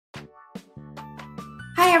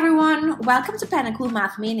Hi everyone, welcome to Pinnacle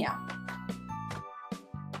Math Mania.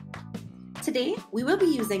 Today we will be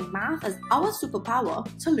using math as our superpower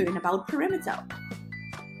to learn about perimeter.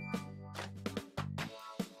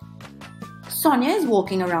 Sonia is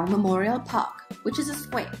walking around Memorial Park, which is a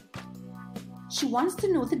square. She wants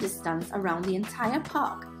to know the distance around the entire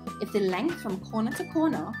park if the length from corner to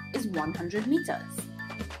corner is 100 meters.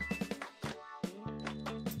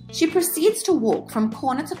 She proceeds to walk from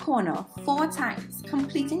corner to corner 4 times,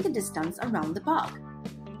 completing the distance around the park.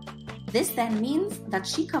 This then means that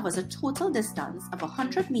she covers a total distance of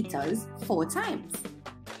 100 meters 4 times.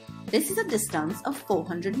 This is a distance of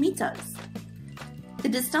 400 meters. The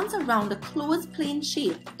distance around a closed plane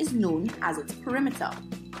shape is known as its perimeter.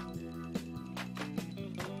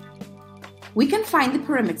 We can find the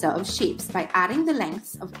perimeter of shapes by adding the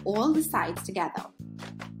lengths of all the sides together.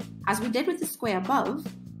 As we did with the square above,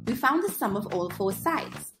 we found the sum of all 4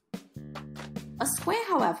 sides. A square,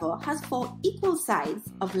 however, has 4 equal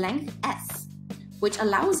sides of length s, which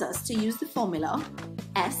allows us to use the formula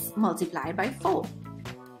s multiplied by 4.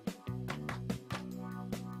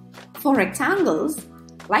 For rectangles,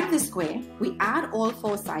 like the square, we add all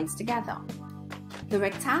 4 sides together. The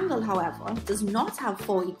rectangle, however, does not have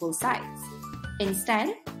 4 equal sides.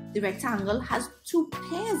 Instead, the rectangle has 2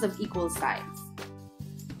 pairs of equal sides.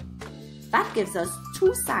 That gives us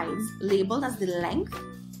 2 sides labeled as the length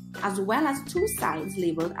as well as 2 sides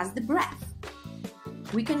labeled as the breadth.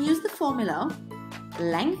 We can use the formula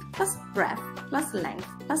length plus breadth plus length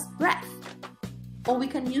plus breadth. Or we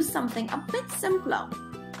can use something a bit simpler,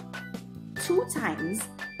 2 times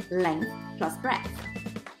length plus breadth,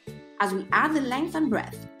 as we add the length and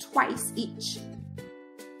breadth twice each.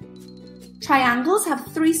 Triangles have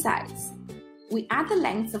 3 sides. We add the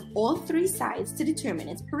lengths of all 3 sides to determine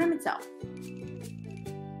its perimeter.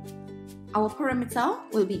 Our perimeter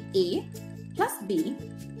will be A plus B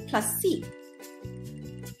plus C.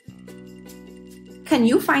 Can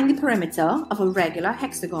you find the perimeter of a regular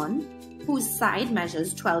hexagon whose side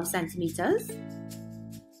measures 12 centimeters?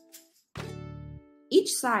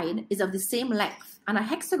 Each side is of the same length and a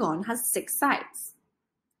hexagon has 6 sides.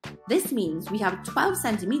 This means we have 12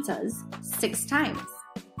 centimeters 6 times.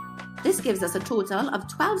 This gives us a total of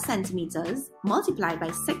 12 centimeters multiplied by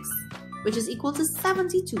 6, which is equal to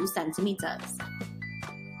 72 centimeters.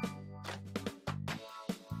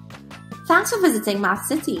 Thanks for visiting Math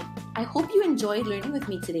City. I hope you enjoyed learning with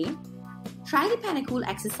me today. Try the Pinnacle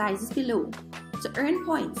exercises below to earn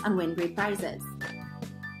points and win great prizes.